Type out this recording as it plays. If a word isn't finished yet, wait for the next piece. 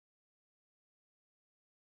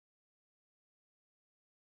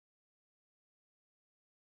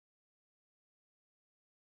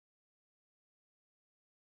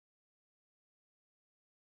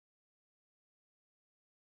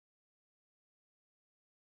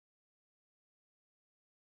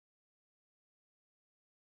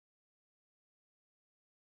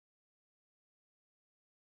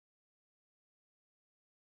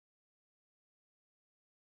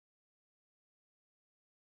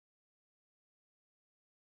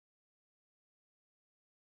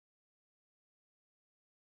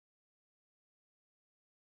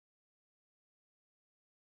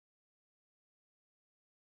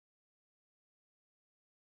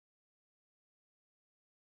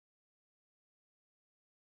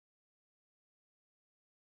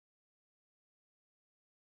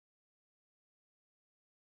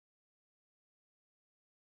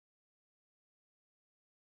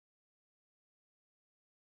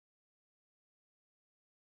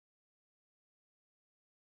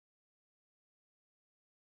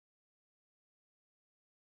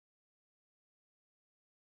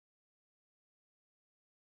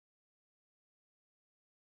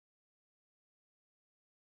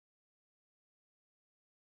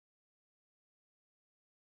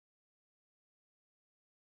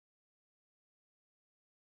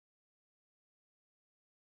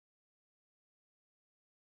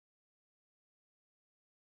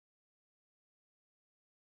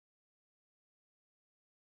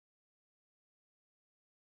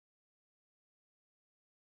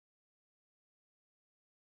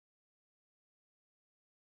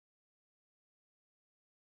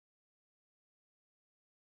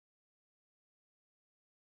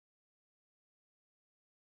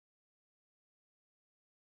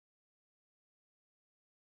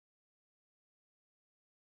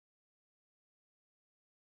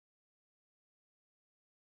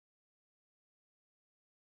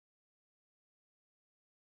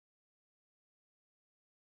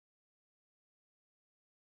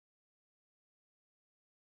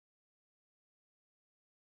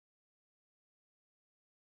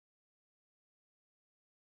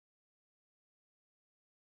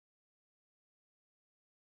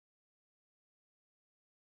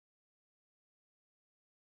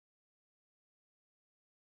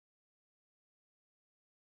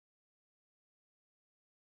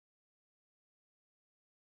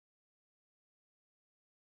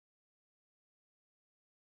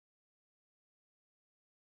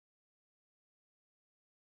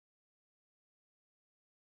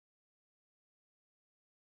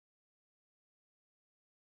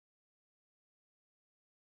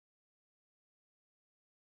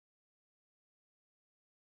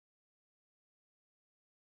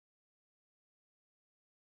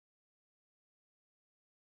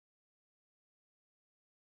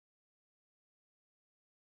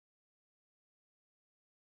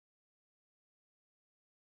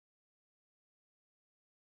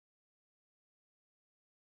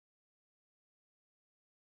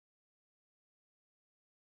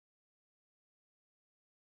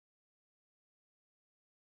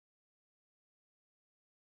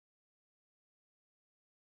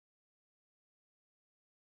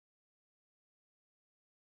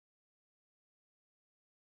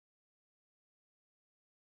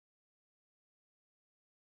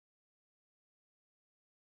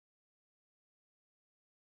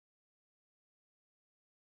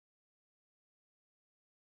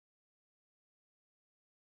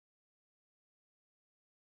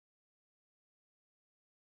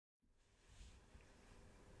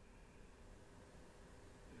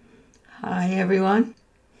Hi everyone.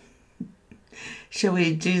 Shall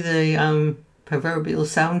we do the proverbial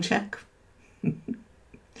sound check?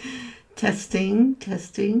 Testing,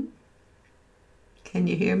 testing. Can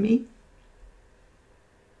you hear me?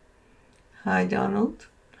 Hi Donald.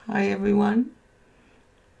 Hi everyone.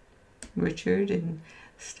 Richard and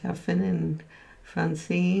Stefan and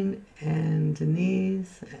Francine and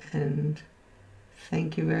Denise, and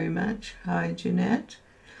thank you very much. Hi Jeanette.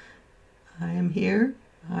 I am here.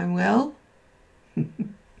 I'm well.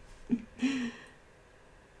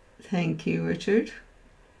 Thank you, Richard.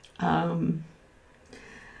 I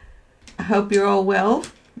hope you're all well.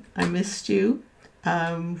 I missed you.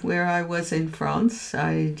 Where I was in France,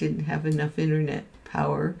 I didn't have enough internet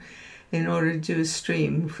power in order to do a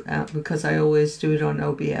stream because I always do it on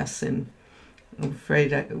OBS, and I'm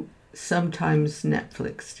afraid sometimes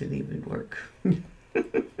Netflix didn't even work.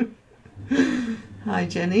 Hi,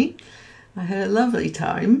 Jenny. I had a lovely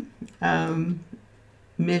time.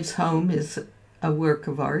 Miv's home is a work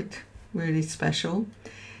of art, really special.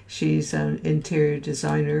 She's an interior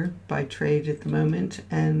designer by trade at the moment,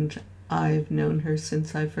 and I've known her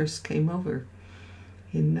since I first came over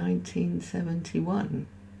in 1971.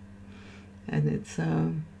 And it's,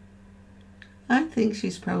 I think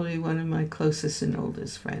she's probably one of my closest and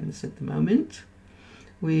oldest friends at the moment.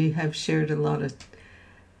 We have shared a lot of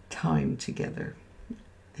time together,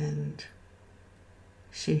 and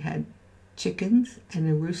she had chickens and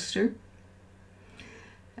a rooster,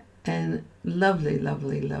 and lovely,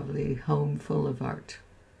 lovely, lovely home full of art.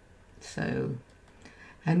 So,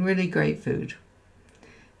 and really great food.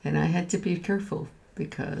 And I had to be careful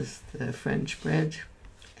because the French bread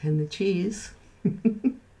and the cheese,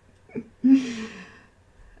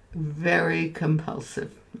 very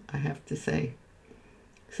compulsive, I have to say.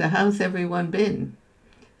 So how's everyone been?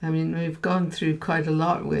 I mean, we've gone through quite a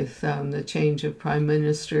lot with the change of Prime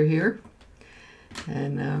Minister here.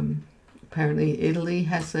 And apparently Italy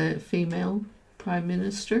has a female Prime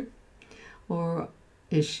Minister. Or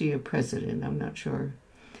is she a president? I'm not sure.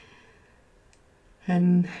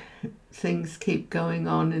 And things keep going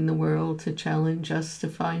on in the world to challenge us to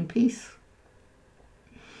find peace.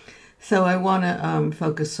 So I want to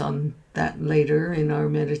focus on that later in our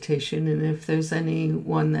meditation. And if there's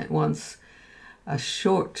anyone that wants a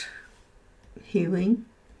short healing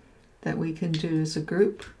that we can do as a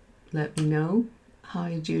group, let me know.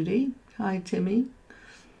 Hi Judy. Hi Timmy.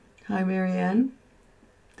 Hi Marianne.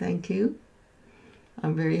 Thank you.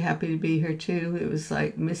 I'm very happy to be here too. It was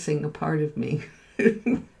like missing a part of me.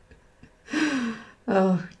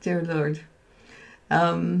 Oh dear Lord.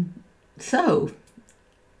 So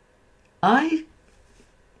I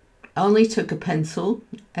only took a pencil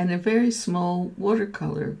and a very small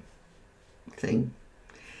watercolor thing,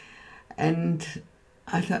 and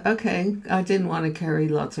I thought, okay, I didn't want to carry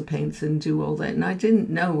lots of paints and do all that, and I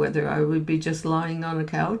didn't know whether I would be just lying on a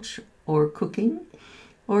couch or cooking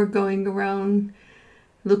or going around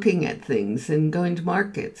looking at things and going to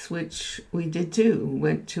markets, which we did too.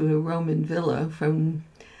 Went to a Roman villa from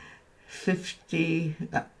 50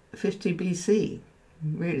 BC,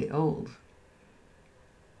 really old.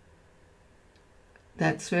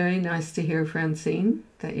 That's very nice to hear, Francine,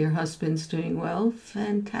 that your husband's doing well.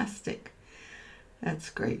 Fantastic. That's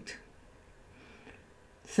great.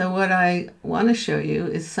 So what I want to show you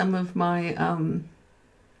is some of my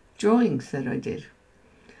drawings that I did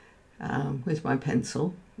with my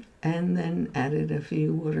pencil, and then added a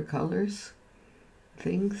few watercolors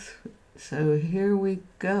things. So here we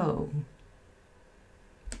go.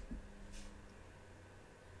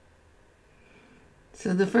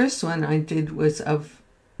 So the first one I did was of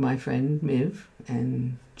my friend Miv,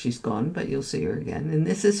 and she's gone, but you'll see her again. And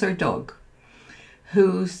this is her dog,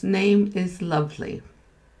 whose name is Lovely.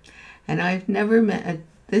 And I've never met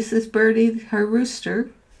this is Birdie, her rooster,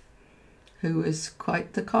 who is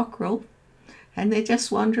quite the cockerel. And they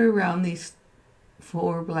just wander around, these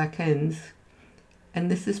 4 black hens. And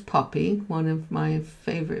this is Poppy, one of my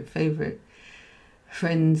favorite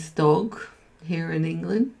friend's dog here in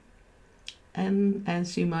England. And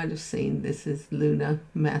as you might have seen, this is Luna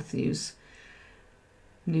Matthews'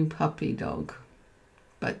 new puppy dog.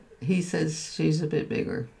 But he says she's a bit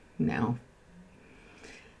bigger now.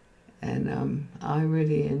 And I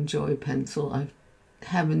really enjoy pencil. I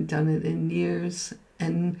haven't done it in years.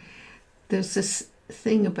 And there's this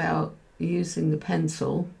thing about using the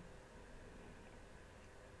pencil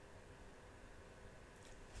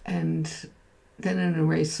and then an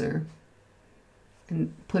eraser,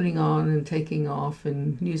 and putting on and taking off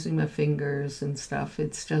and using my fingers and stuff.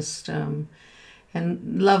 It's just, and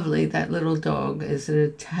Lovely, that little dog, is an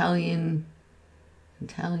Italian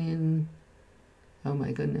Oh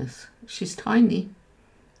my goodness. She's tiny.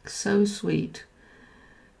 So sweet.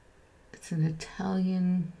 It's an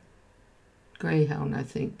Italian greyhound, I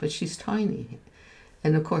think, but she's tiny.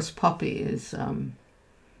 And of course, Poppy is a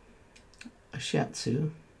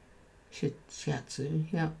Shiatsu. Shiatsu,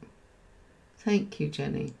 yeah. Thank you,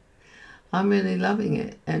 Jenny. I'm really loving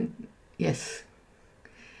it. And yes.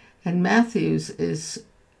 And Matthews is,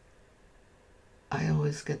 I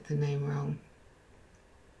always get the name wrong,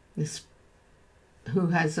 this, who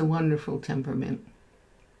has a wonderful temperament.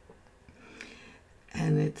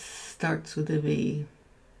 And it starts with a V.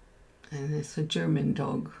 And it's a German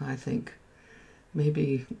dog, I think.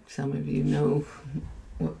 Maybe some of you know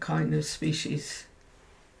what kind of species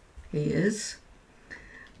he is.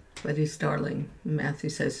 But he's darling. Matthew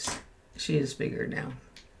says she is bigger now.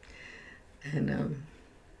 And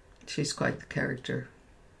she's quite the character,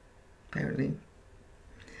 apparently.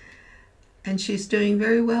 And she's doing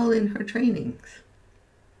very well in her trainings.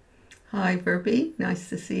 Hi, Verby. Nice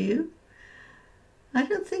to see you. I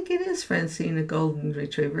don't think it is Francine, a golden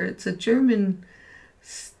retriever. It's a German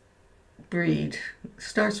breed.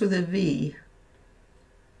 Starts with a V.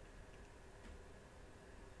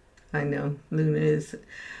 I know, Luna is.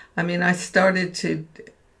 I mean, I started to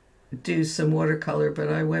do some watercolor, but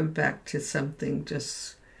I went back to something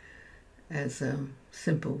just as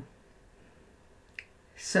simple.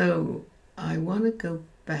 So I want to go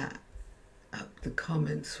back up the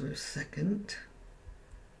comments for a second.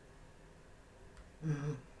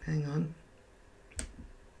 Oh, hang on.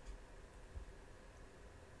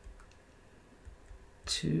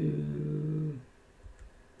 To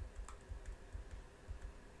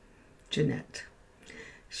Jeanette.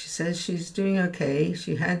 She says she's doing okay.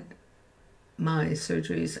 She had my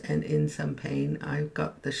surgeries and in some pain. I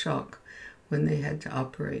got the shock when they had to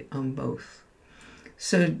operate on both.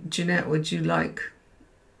 So Jeanette, would you like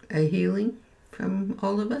a healing from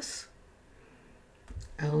all of us?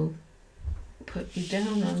 I'll put you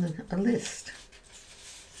down on a list.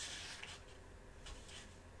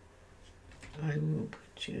 I will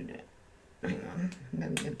put you down. Hang on, I'm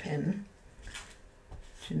going to get a pen.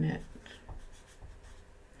 Jeanette.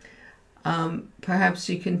 Perhaps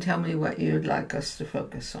you can tell me what you'd like us to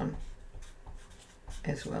focus on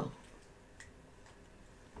as well.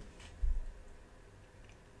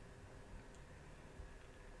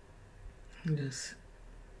 Just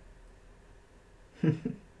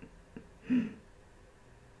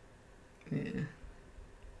yeah.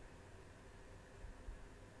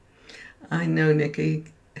 I know, Nikki.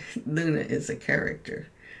 Luna is a character,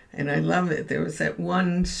 and I love it. There was that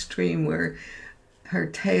one stream where her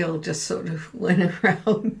tail just sort of went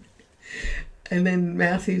around, and then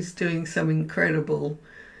Matthew's doing some incredible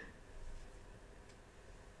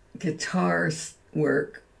guitar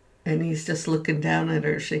work, and he's just looking down at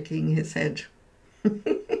her, shaking his head.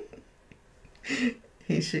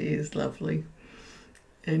 She is lovely.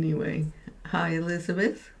 Anyway, hi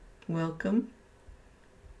Elizabeth, welcome.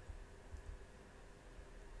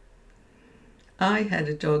 I had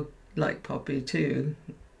a dog like Poppy too,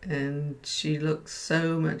 and she looks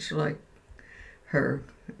so much like her.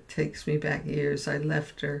 It takes me back years. I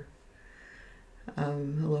left her a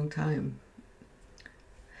long time.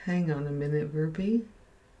 Hang on a minute, Verby.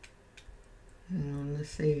 Hang on, let's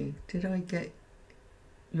see. Did I get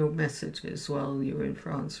your messages while you were in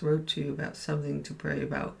France? Wrote to you about something to pray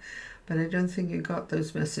about, but I don't think you got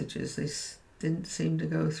those messages. They didn't seem to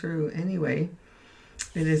go through. Anyway,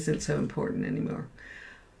 it isn't so important anymore.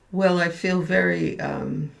 Well, I feel very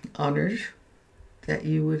honored that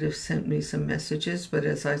you would have sent me some messages, but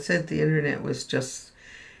as I said, the internet was just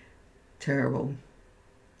terrible.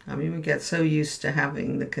 I mean, we get so used to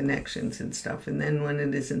having the connections and stuff, and then when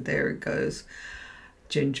it isn't there, it goes,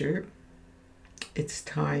 Ginger, it's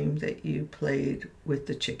time that you played with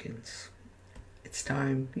the chickens. It's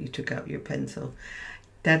time you took out your pencil.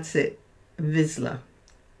 That's it. Vizsla.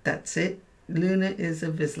 That's it. Luna is a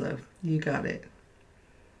Vizsla. You got it.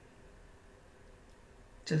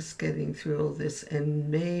 Just getting through all this, and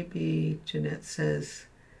maybe Jeanette says,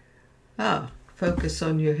 focus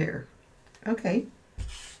on your hair. Okay.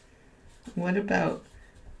 What about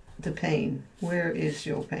the pain? Where is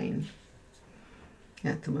your pain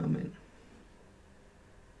at the moment?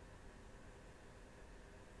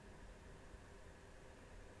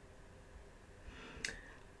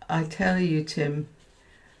 I tell you, Tim,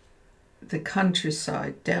 the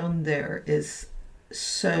countryside down there is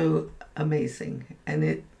so amazing,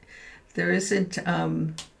 and there isn't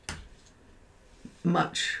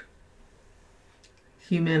much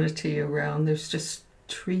humanity around. There's just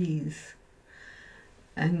trees,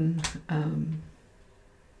 and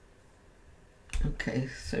okay,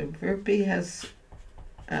 so Verby has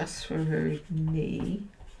asked for her knee.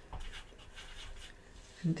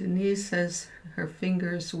 And Denise says her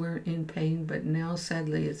fingers weren't in pain, but now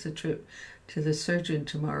sadly it's a trip to the surgeon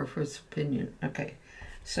tomorrow for his opinion. Okay,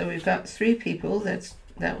 so we've got 3 people.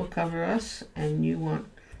 That will cover us, and you want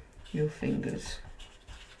your fingers,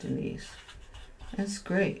 Denise. That's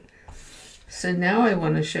great. So now I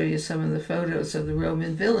want to show you some of the photos of the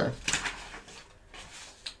Roman villa.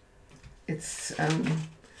 It's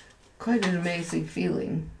quite an amazing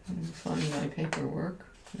feeling. Let me find my paperwork.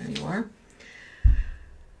 There you are.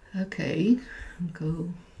 Okay, go.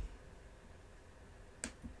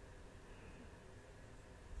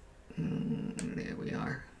 There we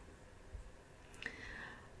are.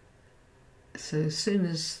 So as soon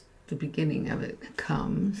as the beginning of it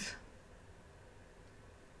comes,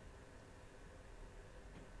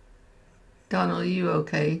 Donald, are you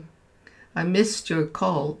okay? I missed your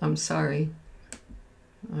call. I'm sorry.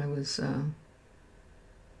 I was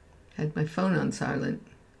had my phone on silent.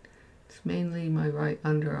 It's mainly my right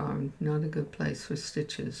underarm. Not a good place for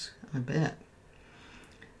stitches, I bet.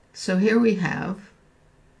 So here we have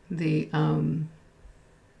the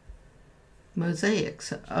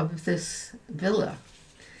mosaics of this villa.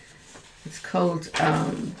 It's called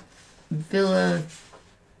Villa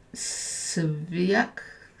Civiac.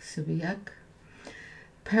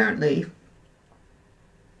 Apparently,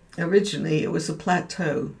 originally it was a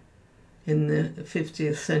plateau in the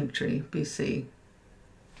 50th century BC.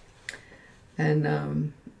 And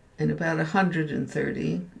in about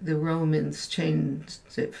 130, the Romans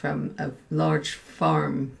changed it from a large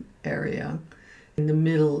farm area in the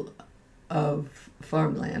middle of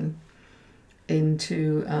farmland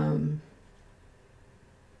into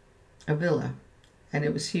a villa. And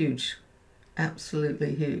it was huge,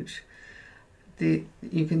 absolutely huge.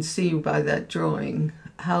 You can see by that drawing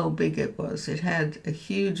how big it was. It had a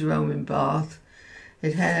huge Roman bath.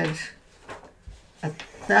 It had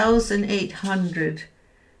 1,800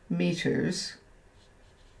 meters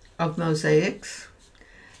of mosaics.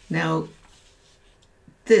 Now,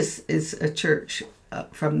 this is a church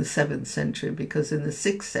from the 7th century, because in the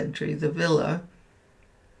 6th century, the villa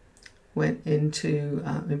went into,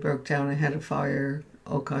 it broke down, it had a fire,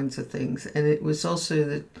 all kinds of things. And it was also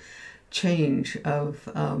the change of,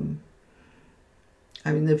 I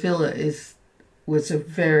mean, the villa was a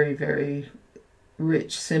very, very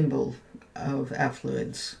rich symbol of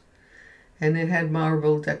affluence. And it had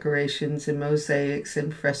marble decorations and mosaics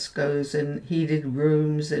and frescoes and heated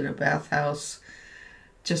rooms and a bathhouse,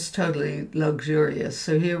 just totally luxurious.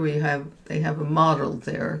 So here they have a model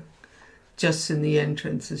there, just in the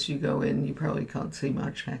entrance as you go in. You probably can't see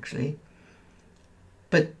much, actually.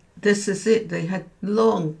 But this is it. They had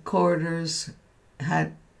long corridors.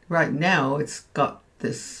 Right now it's got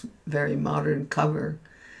this very modern cover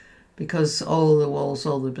because all the walls,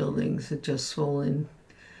 all the buildings had just fallen.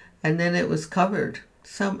 And then it was covered.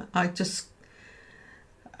 I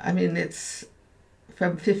mean, it's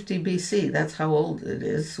from 50 BC. That's how old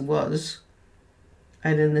it was.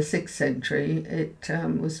 And in the 6th century, it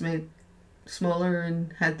was made smaller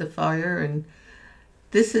and had the fire. And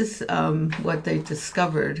this is what they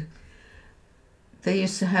discovered. They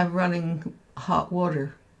used to have running hot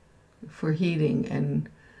water for heating and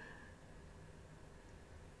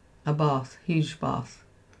a bath, huge bath.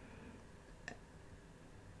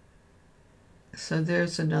 So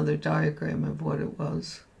there's another diagram of what it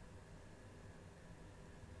was.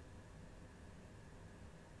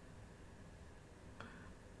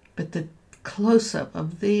 But the close-up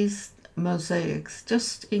of these mosaics,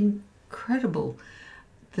 just incredible.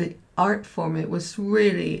 The art form, it was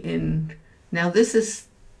really in... Now this is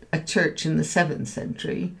a church in the 7th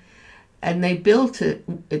century, and they built it,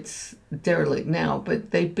 it's derelict now,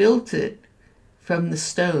 but they built it from the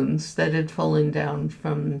stones that had fallen down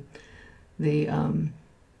from the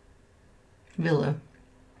villa.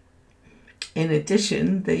 In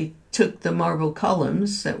addition, they took the marble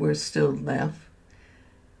columns that were still left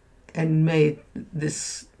and made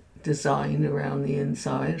this design around the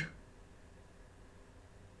inside.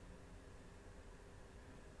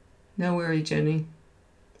 No worry, Jenny.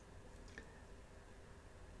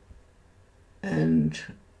 And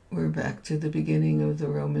we're back to the beginning of the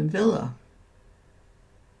Roman villa.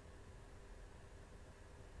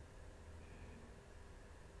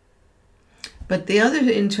 But the other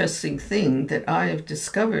interesting thing that I have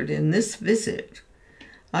discovered in this visit,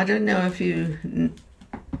 I don't know if you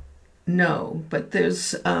know, but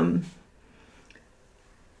there's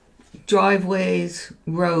driveways,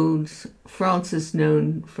 roads. France is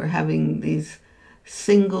known for having these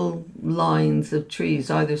single lines of trees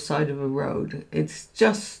either side of a road. It's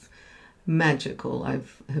just magical have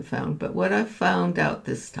found. But what I've found out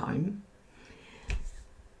this time,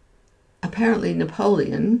 apparently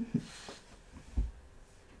Napoleon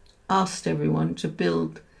asked everyone to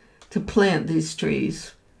plant these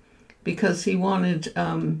trees because he wanted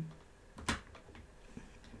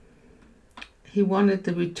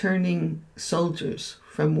the returning soldiers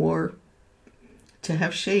from war to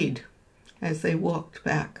have shade as they walked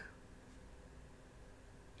back.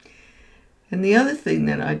 And the other thing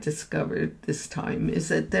that I discovered this time is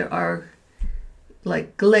that there are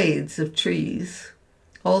like glades of trees,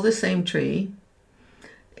 all the same tree,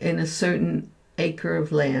 in a certain acre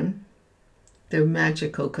of land. They're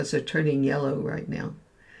magical because they're turning yellow right now.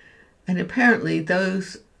 And apparently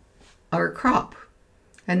those are a crop.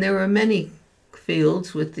 And there are many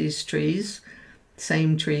fields with these trees,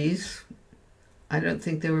 same trees. I don't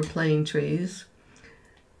think they were plane trees,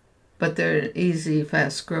 but they're an easy,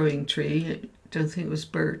 fast-growing tree. I don't think it was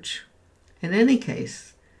birch. In any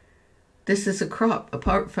case, this is a crop.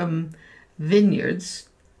 Apart from vineyards,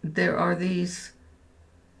 there are these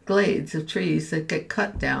glades of trees that get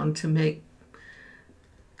cut down to make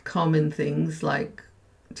common things like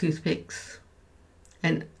toothpicks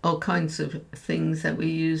and all kinds of things that we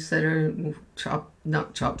use that are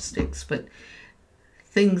not chopsticks, but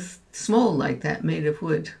things small like that made of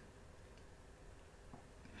wood.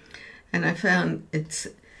 And I found it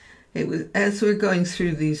was, as we're going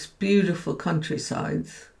through these beautiful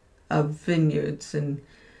countrysides of vineyards and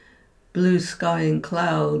blue sky and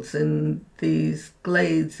clouds and these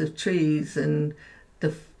glades of trees and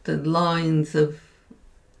the lines of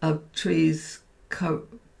trees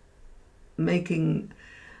making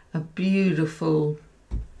a beautiful,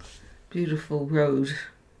 beautiful road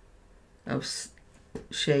of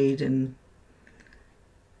shade, and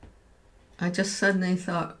I just suddenly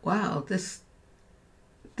thought, wow, this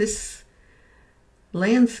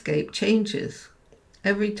landscape changes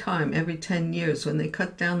every time, every 10 years when they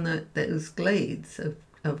cut down those glades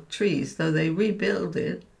of trees, though they rebuild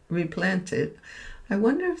it, replant it. I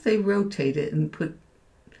wonder if they rotate it and put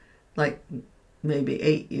like maybe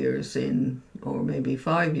 8 years in, or maybe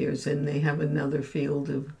 5 years in, they have another field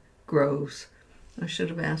of groves. I should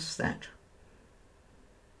have asked that.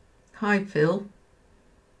 Hi, Phil.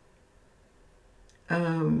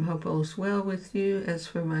 Hope all's well with you. As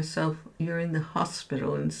for myself, you're in the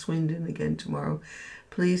hospital in Swindon again tomorrow.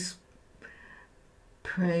 Please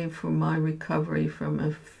pray for my recovery from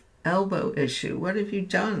a elbow issue. What have you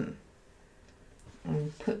done? I'll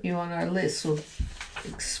put you on our list. We'll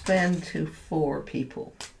expand to 4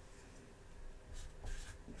 people.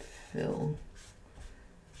 Phil,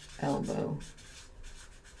 elbow.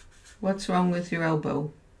 What's wrong with your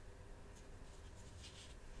elbow?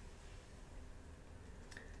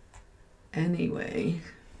 Anyway,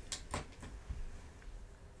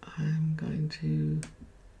 I'm going to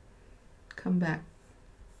come back.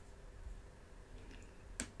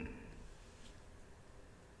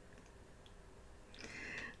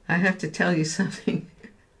 I have to tell you something.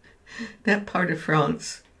 That part of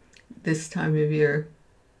France, this time of year,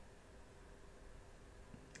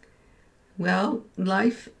 well,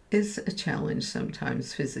 life is a challenge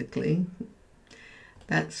sometimes physically,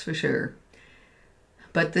 that's for sure.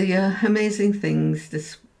 But the amazing things,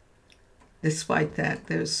 despite that,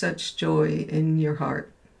 there's such joy in your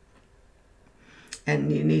heart.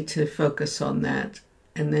 And you need to focus on that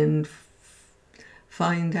and then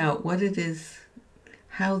find out what it is,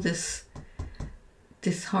 how this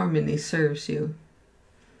disharmony serves you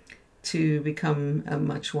to become a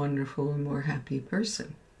much wonderful and more happy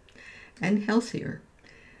person and healthier.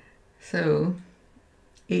 So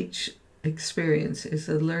each experience is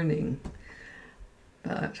a learning.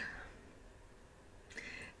 But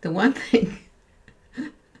the one thing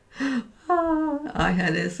I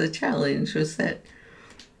had as a challenge was that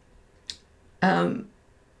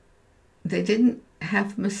they didn't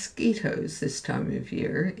have mosquitoes this time of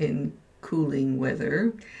year in cooling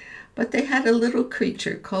weather, but they had a little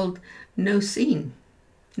creature called nosee,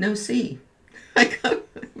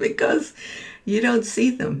 because you don't see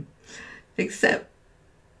them, except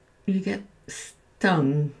you get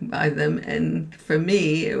stung by them. And for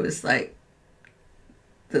me, it was like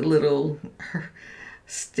the little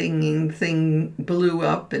stinging thing blew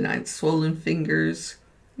up and I had swollen fingers.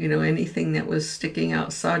 You know, anything that was sticking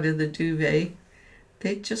outside of the duvet,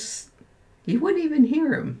 you wouldn't even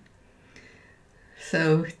hear them.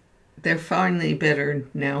 So they're finally better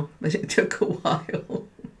now, but it took a while.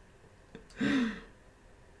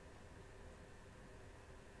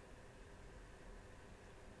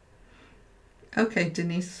 Okay,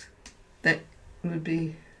 Denise, that would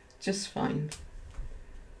be just fine.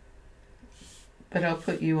 But I'll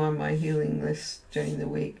put you on my healing list during the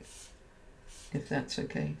week, if that's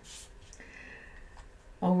okay.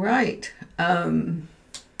 All right. Does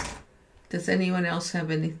anyone else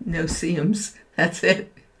have any no-see-ums? That's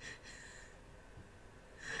it.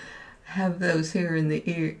 Have those here in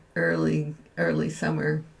the early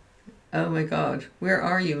summer. Oh my God, where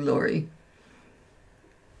are you, Lori?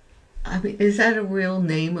 I mean, is that a real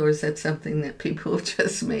name or is that something that people have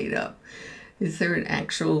just made up? Is there an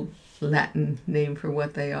actual Latin name for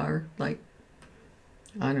what they are? Like,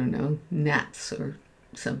 I don't know, gnats or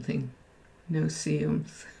something.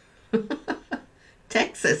 No-see-ums.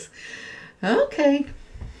 Texas. Okay.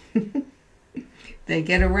 They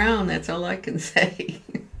get around, that's all I can say.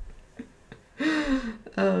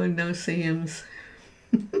 Oh, no-see-ums.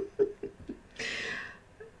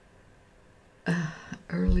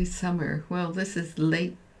 Early summer. Well, this is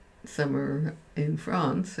late summer in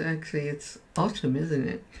France. Actually, it's autumn, isn't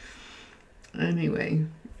it? Anyway,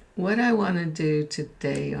 what I want to do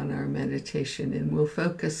today on our meditation, and we'll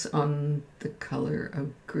focus on the color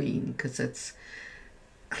of green because it's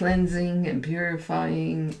cleansing and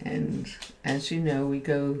purifying, and as you know, we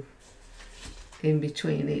go in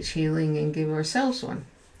between each healing and give ourselves one.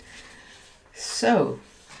 So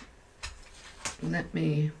let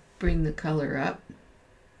me bring the color up.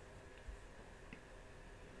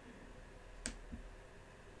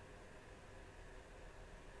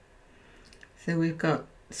 So we've got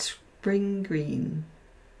spring green.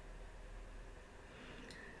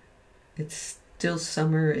 It's still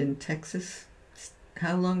summer in Texas.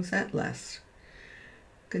 How long's that last?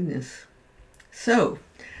 Goodness. So,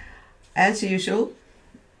 as usual,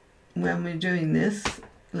 when we're doing this,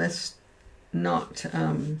 let's not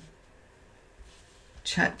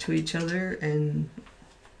chat to each other and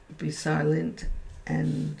be silent,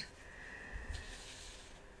 and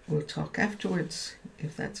we'll talk afterwards,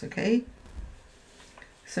 if that's okay.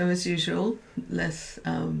 So as usual, let's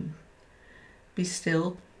be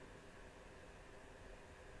still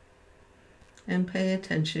and pay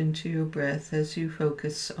attention to your breath as you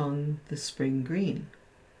focus on the spring green.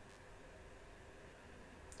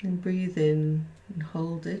 And breathe in and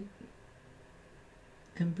hold it,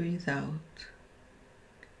 and breathe out.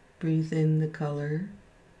 Breathe in the color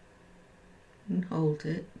and hold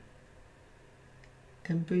it,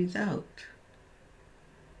 and breathe out.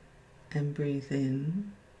 And breathe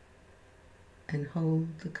in and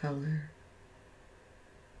hold the color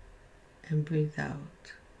and breathe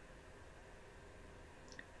out.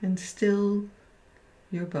 And still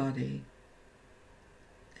your body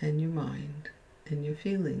and your mind and your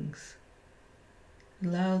feelings.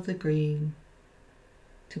 Allow the green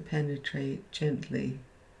to penetrate gently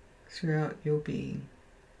throughout your being,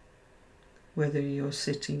 whether you're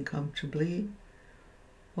sitting comfortably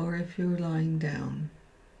or if you're lying down.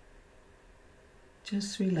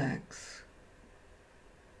 Just relax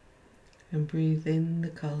and breathe in the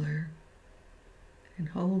color and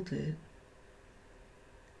hold it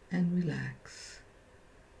and relax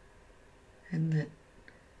and let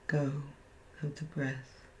go of the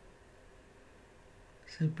breath.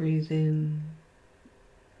 So breathe in,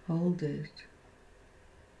 hold it,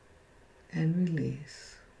 and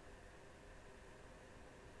release.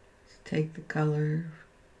 Take the color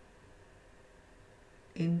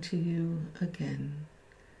into you again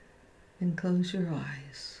and close your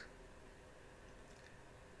eyes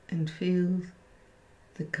and feel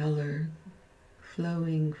the color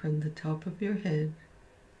flowing from the top of your head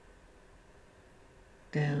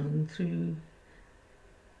down through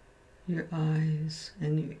your eyes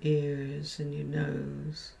and your ears and your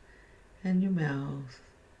nose and your mouth,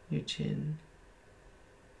 your chin,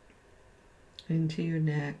 into your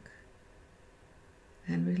neck,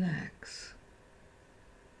 and relax.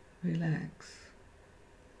 Relax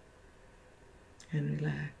and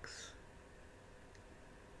relax.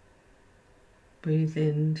 Breathe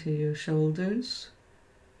into your shoulders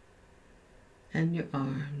and your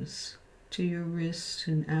arms, to your wrists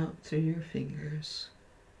and out through your fingers.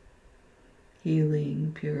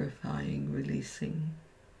 Healing, purifying, releasing.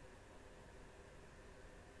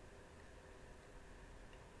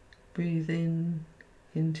 Breathe in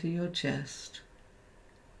into your chest,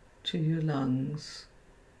 to your lungs.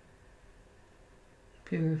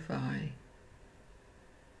 Purify,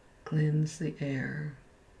 cleanse the air,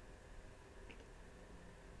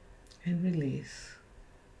 and release.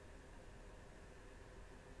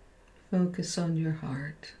 Focus on your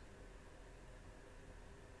heart,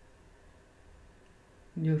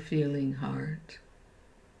 your feeling heart,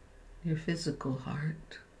 your physical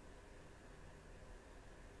heart,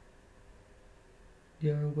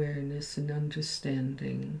 your awareness and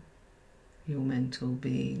understanding, your mental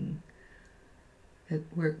being,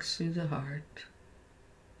 that works through the heart,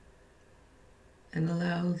 and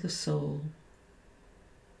allow the soul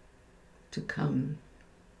to come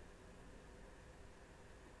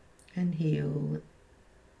and heal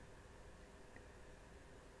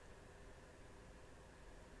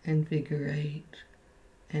invigorate,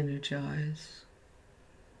 energize,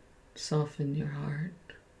 soften your heart.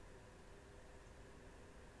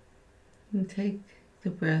 And take the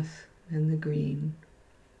breath and the green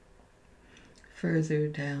further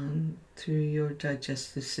down through your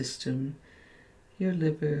digestive system, your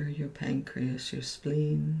liver, your pancreas, your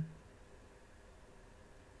spleen,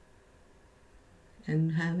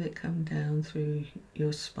 and have it come down through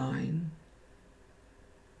your spine,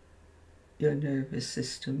 your nervous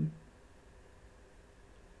system.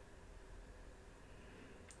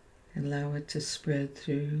 Allow it to spread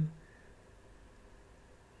through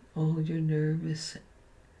all your nerve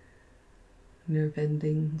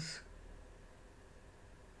endings.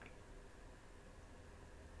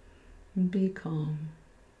 And be calm,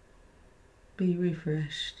 be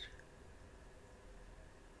refreshed.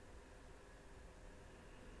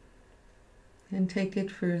 And take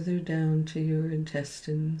it further down to your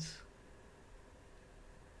intestines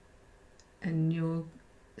and your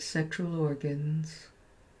sexual organs,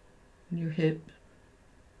 and your hip,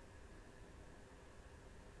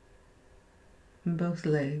 and both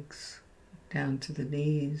legs, down to the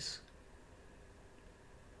knees,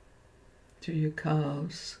 to your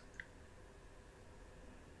calves,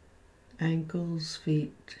 ankles,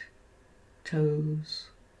 feet, toes,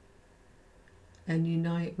 and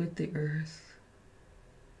unite with the earth.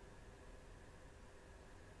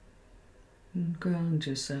 And ground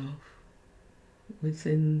yourself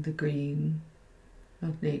within the green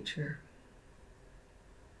of nature.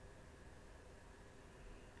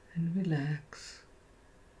 And relax.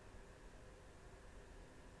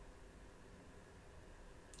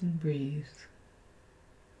 And breathe.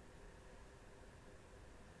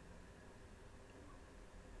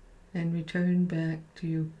 And return back to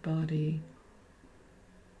your body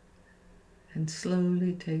and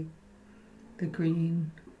slowly take the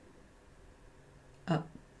green up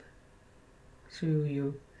through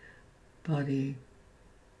your body,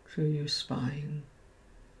 through your spine,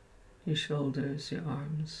 your shoulders, your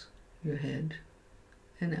arms, your head,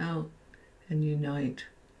 and out and unite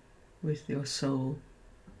with your soul.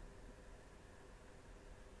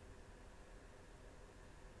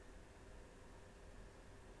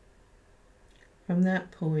 From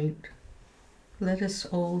that point, let us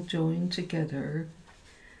all join together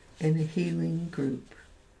in a healing group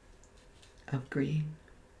of green.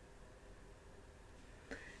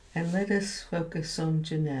 And let us focus on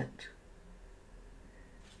Jeanette,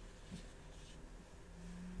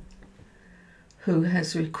 who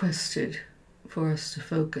has requested for us to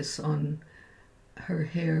focus on her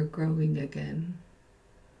hair growing again.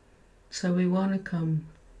 So we want to come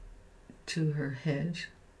to her head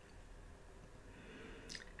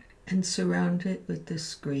and surround it with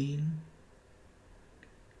this green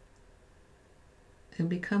and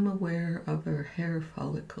become aware of her hair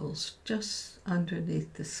follicles just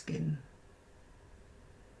underneath the skin,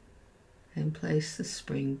 and place the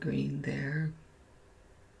spring green there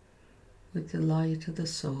with the light of the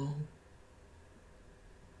soul.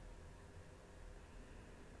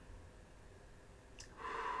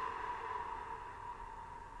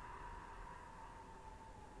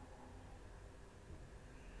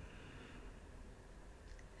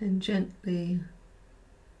 And gently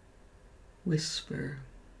whisper,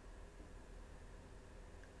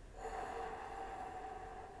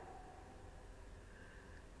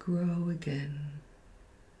 grow again,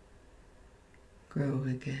 grow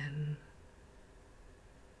again,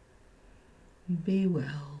 be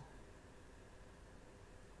well.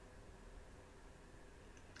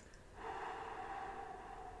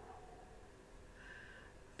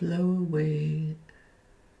 Blow away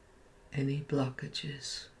any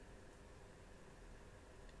blockages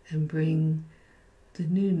and bring the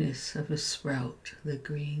newness of a sprout, the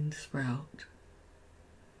green sprout,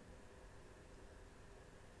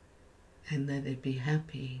 and let it be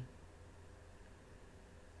happy.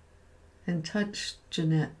 And touch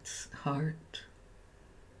Jeanette's heart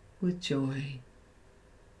with joy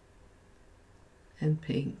and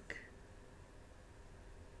pink.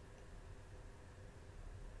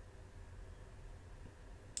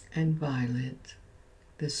 And violet,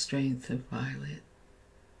 the strength of violet,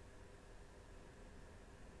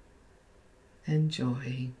 and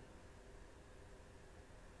joy.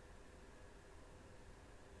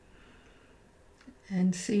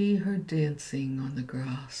 And see her dancing on the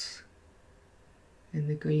grass, and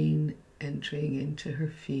the green entering into her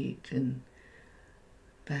feet and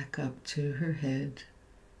back up to her head,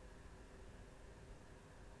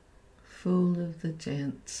 full of the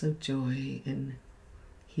dance of joy and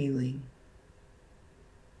healing.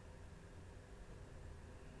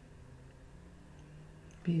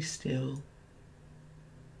 Be still.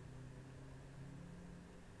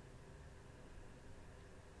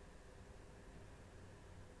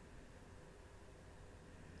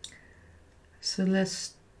 So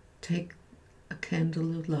let's take a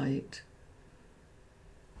candle of light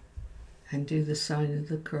and do the sign of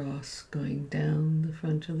the cross, going down the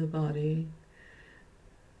front of the body,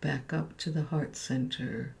 back up to the heart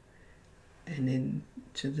center, and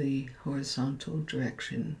into the horizontal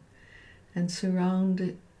direction, and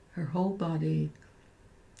surround her whole body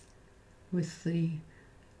with the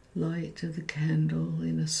light of the candle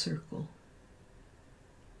in a circle.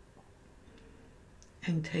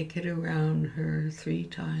 And take it around her 3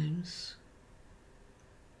 times.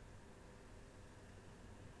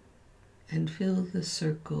 And fill the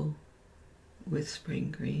circle with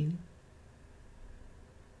spring green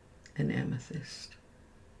and amethyst.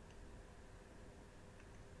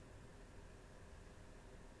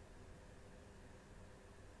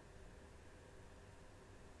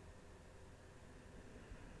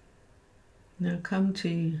 Now come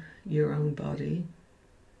to your own body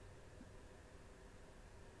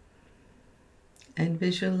and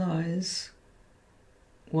visualize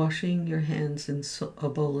washing your hands in a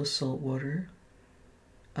bowl of salt water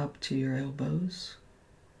up to your elbows,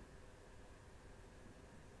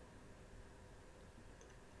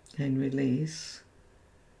 and release,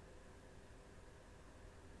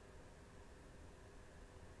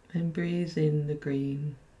 and breathe in the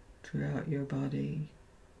green throughout your body.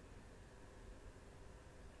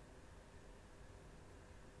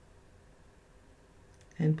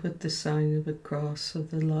 And put the sign of the cross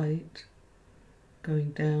of the light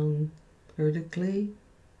going down vertically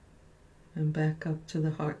and back up to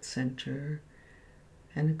the heart center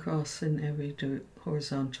and across in every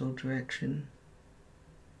horizontal direction.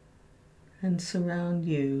 And surround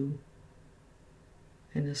you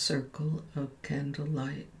in a circle of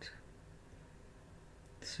candlelight.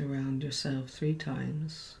 Surround yourself 3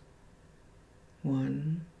 times.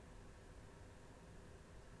 1,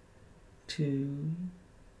 2,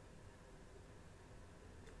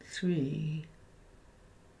 3.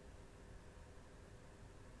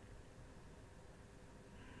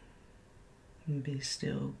 And be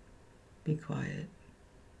still, be quiet.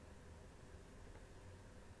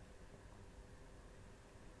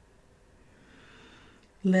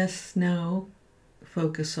 Let's now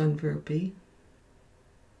focus on Verpi.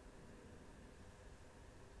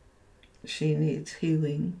 She needs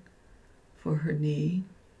healing for her knee.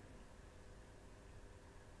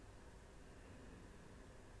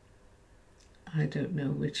 I don't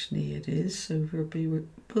know which knee it is, so Verpi,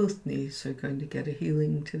 both knees are going to get a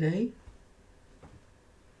healing today.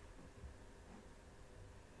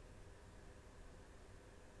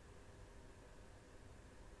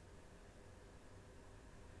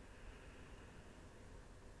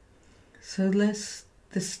 So let's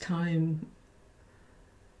this time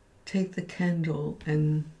take the candle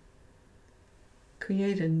and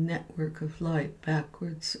create a network of light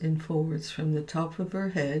backwards and forwards from the top of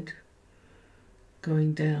her head,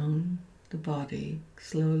 going down the body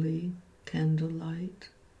slowly, candlelight.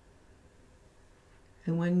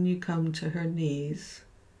 And when you come to her knees,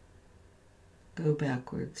 go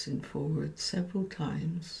backwards and forwards several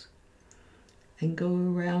times and go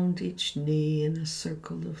around each knee in a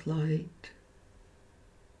circle of light.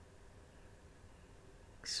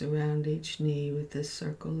 Surround each knee with this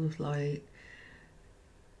circle of light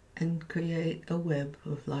and create a web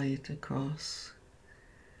of light across.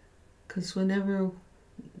 Because whenever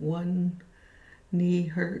one knee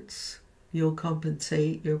hurts, you'll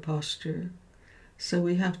compensate your posture. So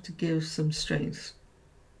we have to give some strength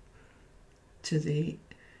to the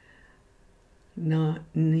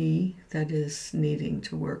knee that is needing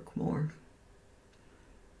to work more.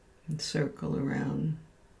 And circle around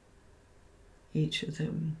each of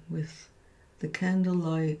them with the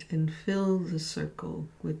candlelight and fill the circle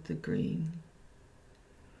with the green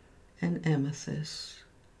and amethyst.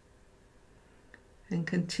 And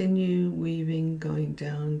continue weaving, going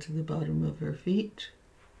down to the bottom of her feet.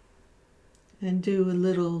 And do a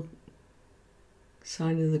little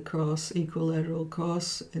sign of the cross, equilateral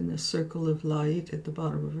cross, in a circle of light at the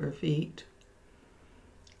bottom of her feet.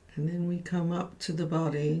 And then we come up to the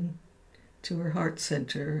body, to her heart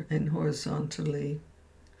center, and horizontally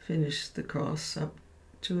finish the cross up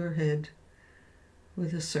to her head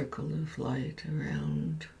with a circle of light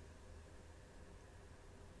around.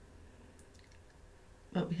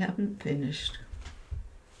 But we haven't finished.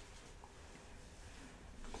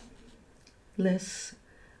 Let's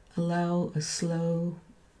allow a slow,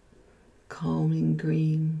 calming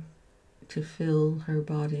green to fill her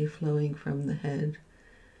body, flowing from the head,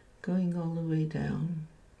 going all the way down.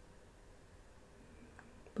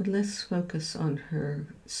 But let's focus on her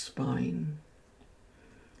spine.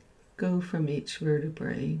 Go from each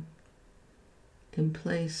vertebrae and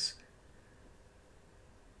place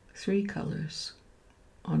 3 colors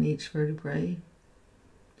on each vertebrae: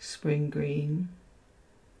 spring green,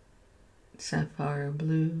 sapphire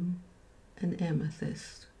blue, and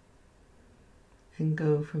amethyst. And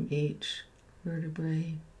go from each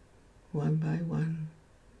vertebrae, one by one,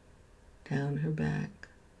 down her back.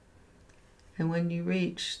 And when you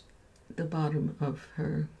reach the bottom of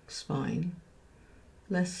her spine,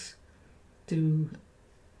 let's do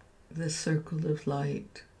the circle of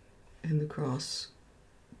light and the cross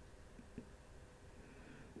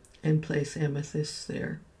and place amethyst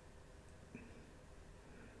there.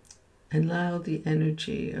 And allow the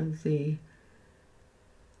energy of the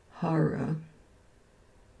hara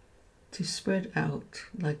to spread out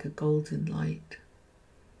like a golden light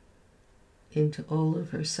into all of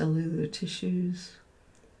her cellular tissues,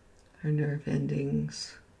 her nerve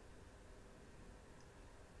endings,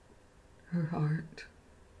 her heart.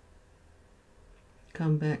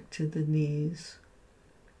 Come back to the knees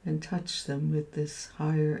and touch them with this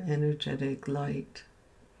higher energetic light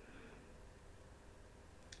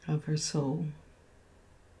of her soul.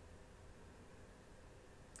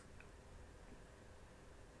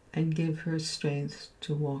 And give her strength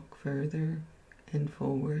to walk further and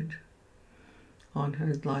forward on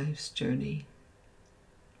her life's journey.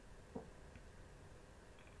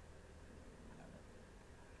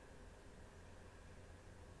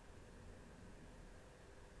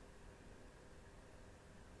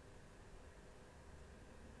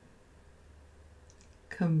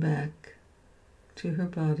 Come back to her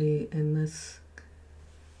body and let's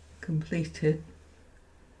complete it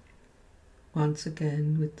once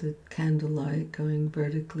again with the candlelight going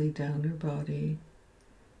vertically down her body,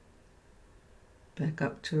 back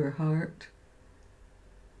up to her heart,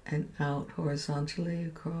 and out horizontally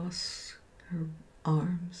across her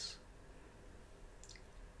arms.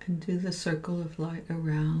 And do the circle of light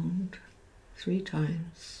around 3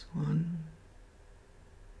 times. 1,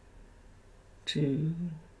 2,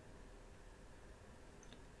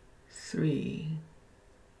 3.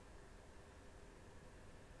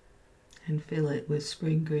 And fill it with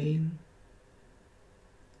spring green,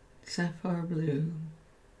 sapphire blue,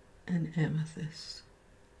 and amethyst.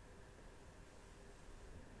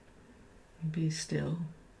 Be still.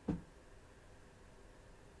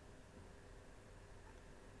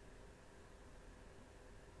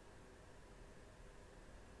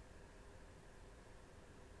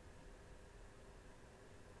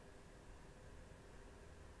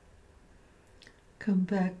 Come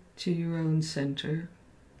back to your own center.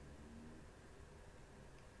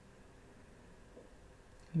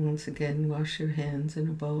 Once again, wash your hands in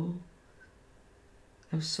a bowl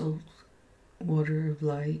of salt water of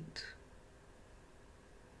light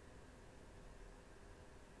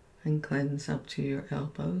and cleanse up to your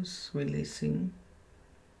elbows, releasing,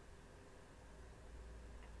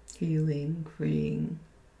 healing, freeing.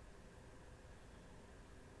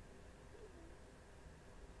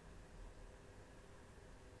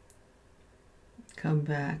 Come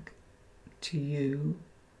back to you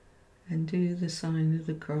and do the sign of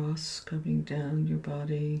the cross coming down your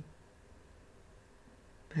body,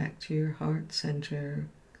 back to your heart center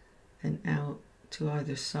and out to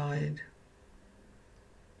either side.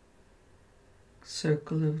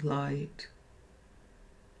 Circle of light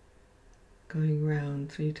going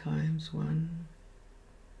round 3 times. 1,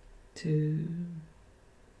 2,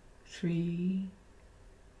 3.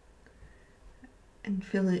 And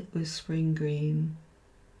fill it with spring green,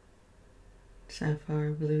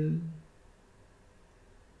 sapphire blue,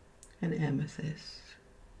 and amethyst.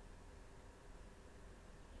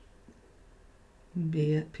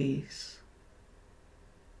 Be at peace.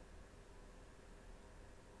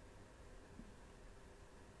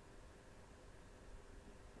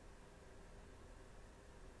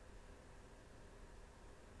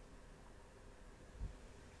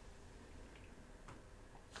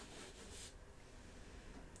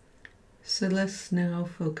 So let's now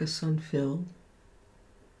focus on Phil,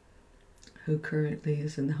 who currently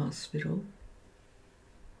is in the hospital.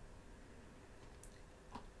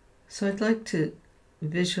 So I'd like to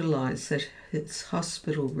visualize that his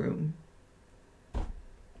hospital room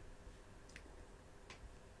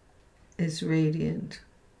is radiant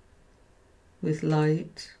with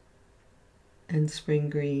light and spring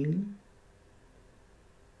green.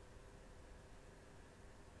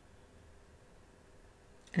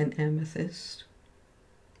 and amethyst,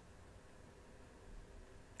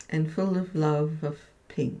 and full of love of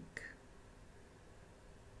pink,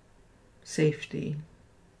 safety.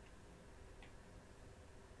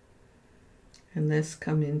 And let's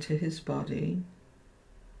come into his body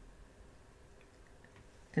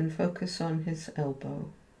and focus on his elbow.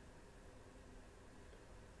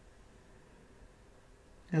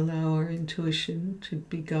 Allow our intuition to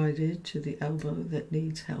be guided to the elbow that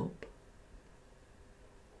needs help.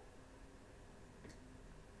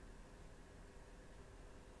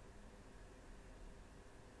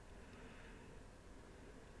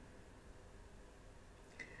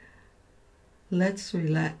 Let's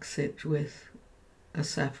relax it with a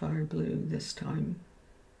sapphire blue this time.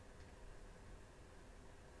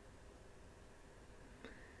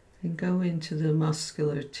 And go into the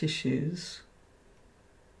muscular tissues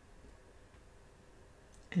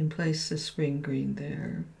and place the spring green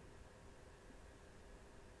there.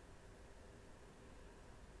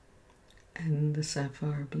 And the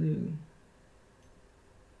sapphire blue.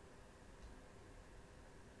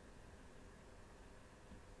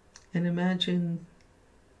 And imagine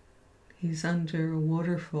he's under a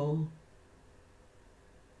waterfall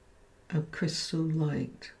of crystal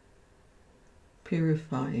light,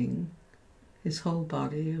 purifying his whole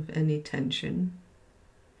body of any tension,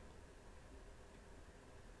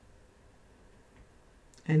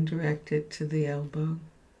 and direct it to the elbow.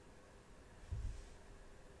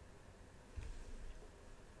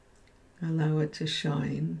 Allow it to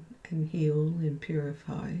shine and heal and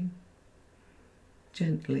purify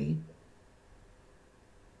gently.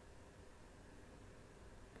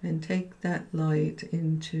 And take that light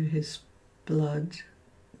into his blood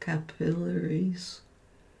capillaries,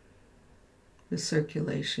 the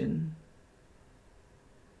circulation,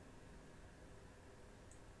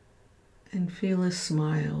 and feel a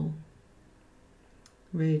smile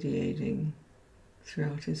radiating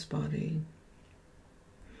throughout his body,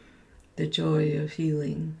 the joy of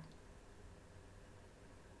healing.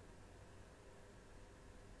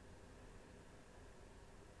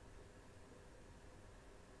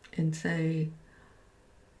 And say,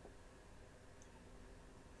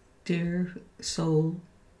 dear soul,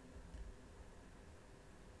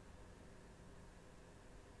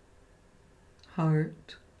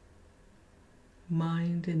 heart,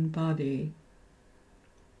 mind and body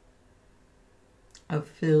of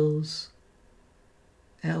Phil's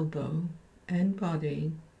elbow and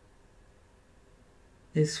body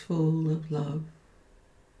is full of love.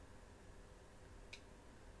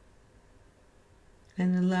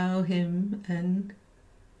 And allow him and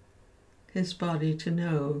his body to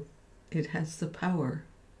know it has the power,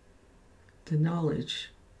 the knowledge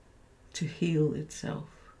to heal itself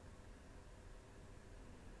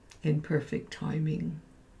in perfect timing.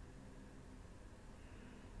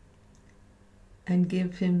 And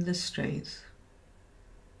give him the strength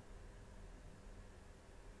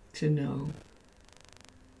to know.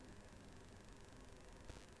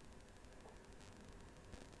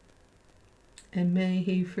 And may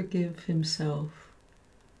he forgive himself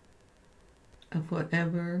of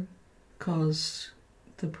whatever caused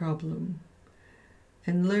the problem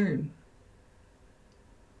and learn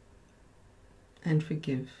and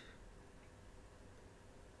forgive.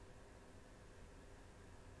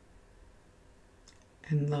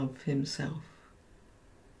 And love himself.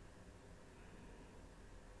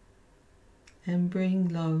 And bring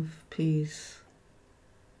love, peace,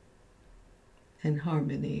 and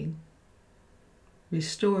harmony.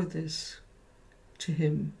 Restore this to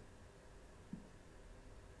him.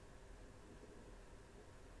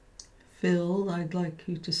 Phil, I'd like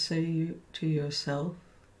you to say to yourself,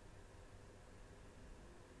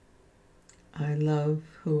 I love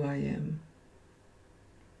who I am.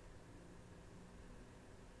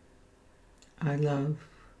 I love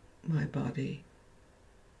my body.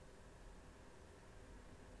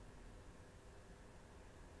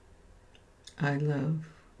 I love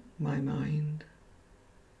my mind.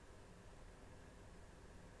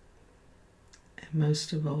 And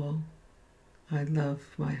most of all, I love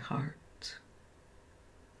my heart.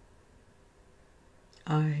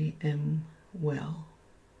 I am well.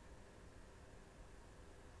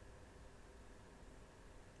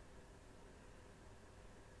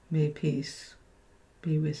 May peace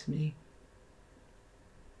be with me.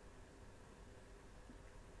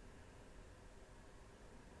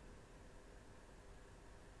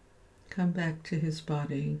 Come back to his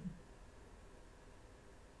body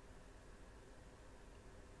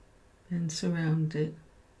and surround it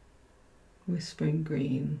with spring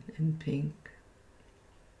green and pink.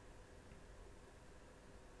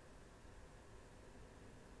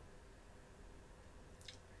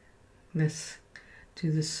 Let's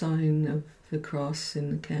do the sign of the cross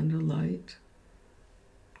in the candlelight,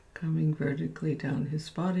 coming vertically down his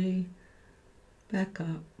body, back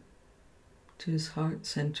up to his heart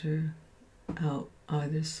center, out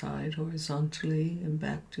either side horizontally and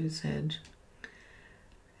back to his head.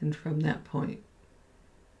 And from that point,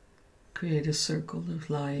 create a circle of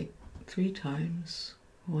light 3 times.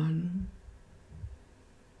 1,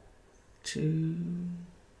 2,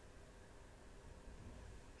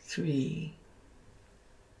 3.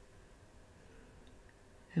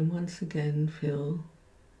 And once again, fill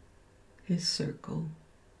his circle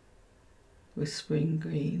with spring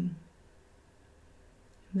green.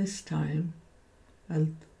 This time, a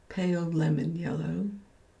pale lemon yellow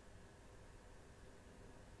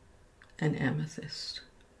and amethyst.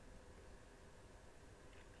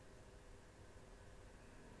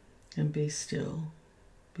 And be still,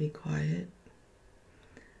 be quiet.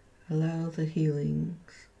 Allow the healings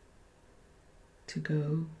to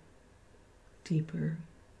go deeper.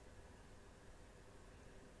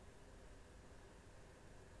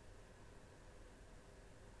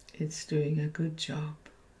 It's doing a good job.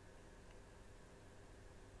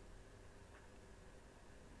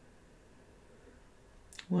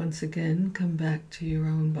 Once again, come back to your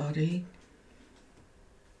own body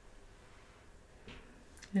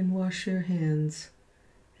and wash your hands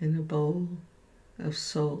in a bowl of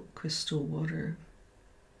salt crystal water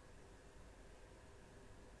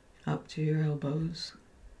up to your elbows.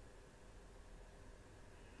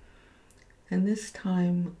 And this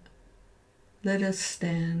time, let us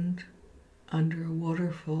stand under a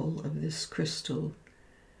waterfall of this crystal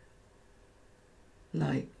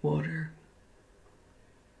light water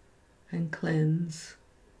and cleanse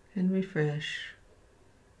and refresh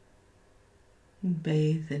and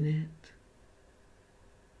bathe in it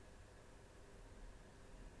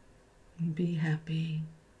and be happy,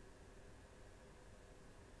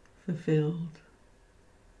 fulfilled,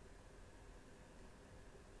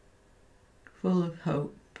 full of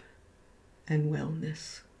hope and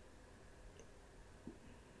wellness.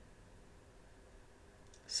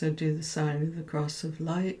 So do the sign of the cross of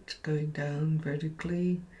light, going down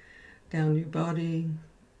vertically, down your body,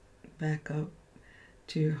 back up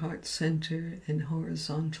to your heart center and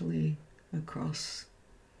horizontally across.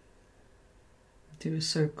 Do a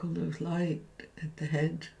circle of light at the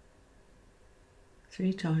head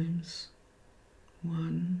 3 times.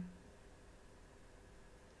 1,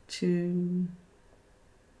 2,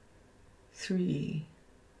 3.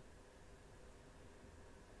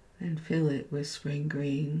 And fill it with spring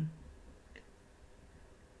green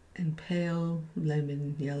and pale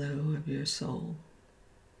lemon yellow of your soul.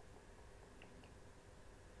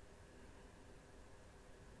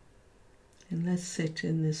 And let's sit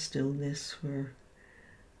in this stillness for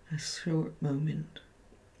a short moment.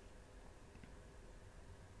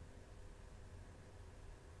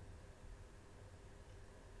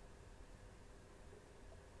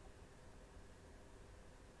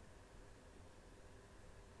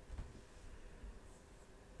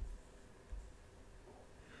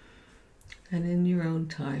 And in your own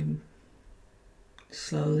time,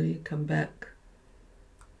 slowly come back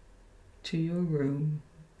to your room,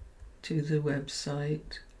 to the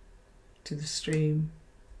website, to the stream.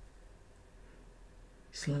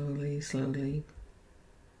 Slowly, slowly.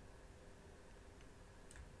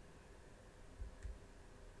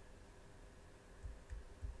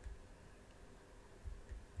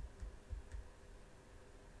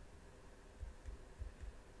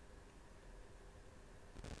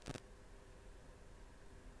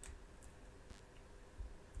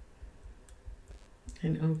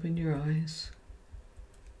 And open your eyes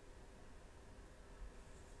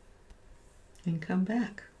and come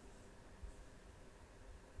back.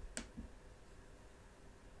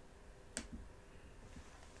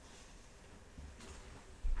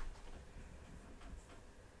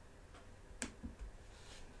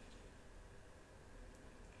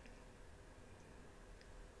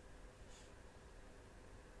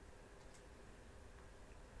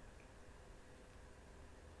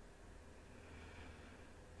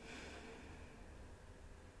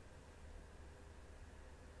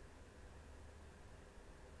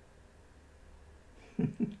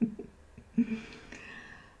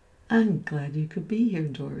 I'm glad you could be here,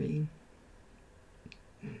 Doreen.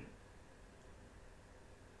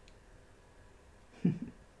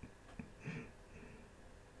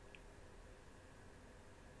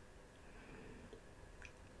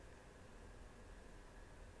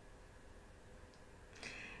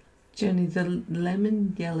 Jenny, the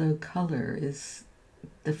lemon yellow color is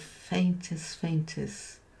the faintest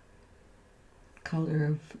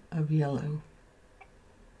color of yellow.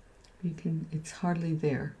 it's hardly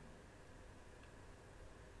there.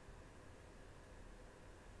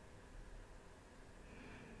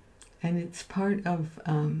 And it's part of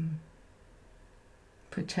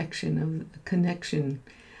protection, of connection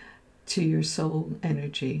to your soul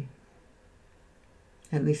energy.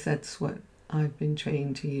 At least that's what I've been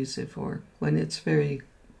trained to use it for, when it's very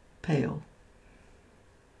pale,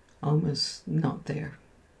 almost not there.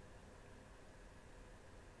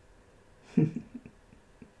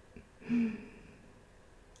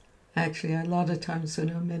 Actually, a lot of times when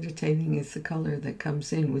I'm meditating, it's the color that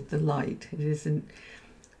comes in with the light. It isn't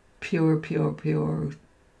pure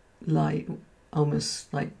light,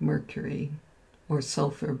 almost like mercury or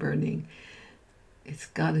sulfur burning. It's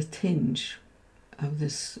got a tinge of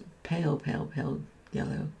this pale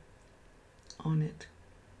yellow on it.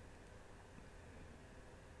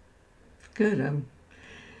 Good.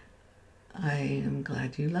 I am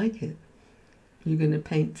glad you like it. You're going to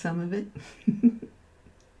paint some of it?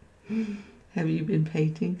 Have you been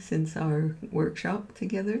painting since our workshop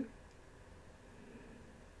together?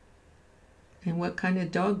 And what kind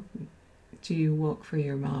of dog do you walk for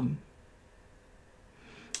your mom?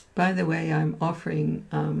 By the way, I'm offering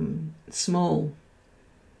small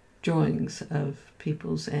drawings of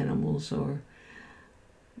people's animals or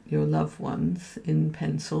your loved ones in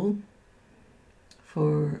pencil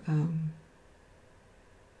for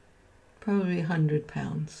probably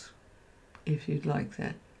 £100 if you'd like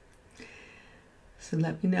that. So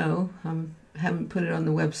let me know. I haven't put it on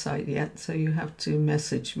the website yet, so you have to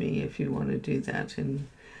message me if you want to do that, and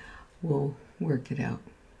we'll work it out.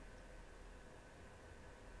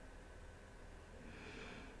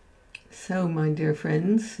 So, my dear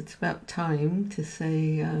friends, it's about time to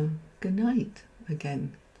say good night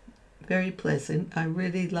again. Very pleasant. I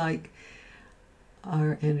really like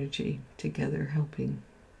our energy together, helping,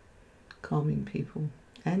 calming people,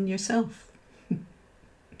 and yourself.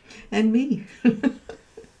 And me.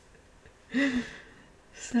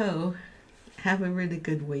 So, have a really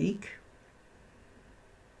good week.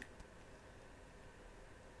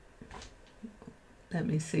 Let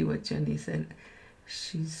me see what Jenny said.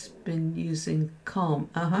 She's been using Calm.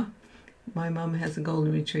 My mom has a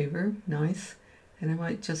golden retriever. Nice. And I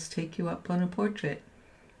might just take you up on a portrait.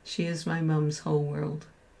 She is my mom's whole world.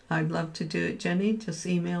 I'd love to do it, Jenny. Just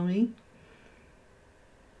email me.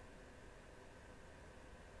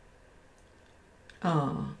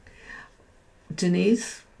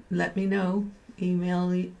 Denise, let me know. Email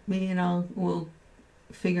me and we'll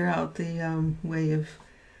figure out the way of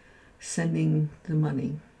sending the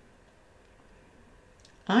money.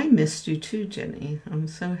 I missed you too, Jenny. I'm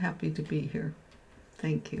so happy to be here.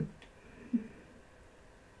 Thank you.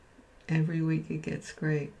 Every week it gets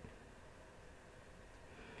great.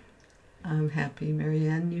 I'm happy,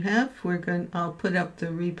 Marianne. You have? I'll put up the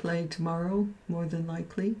replay tomorrow, more than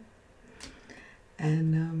likely.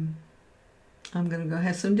 And I'm going to go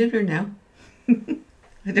have some dinner now.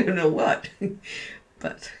 I don't know what,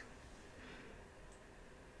 but...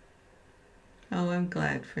 Oh, I'm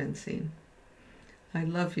glad, Francine. I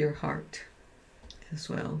love your heart as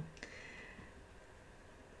well.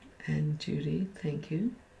 And Judy, thank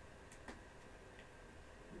you.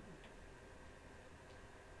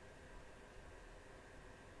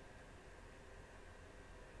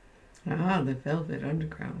 Ah, the Velvet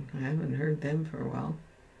Underground. I haven't heard them for a while.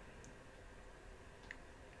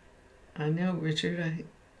 I know, Richard. I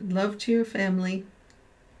love to your family.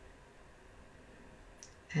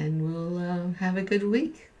 And we'll have a good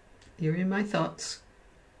week. You're in my thoughts.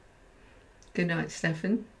 Good night,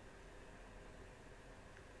 Stefan.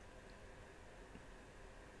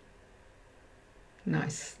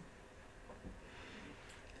 Nice.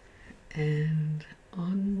 And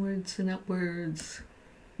onwards and upwards.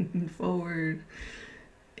 Forward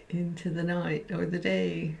into the night or the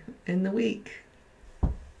day and the week.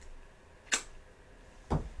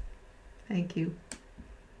 Thank you.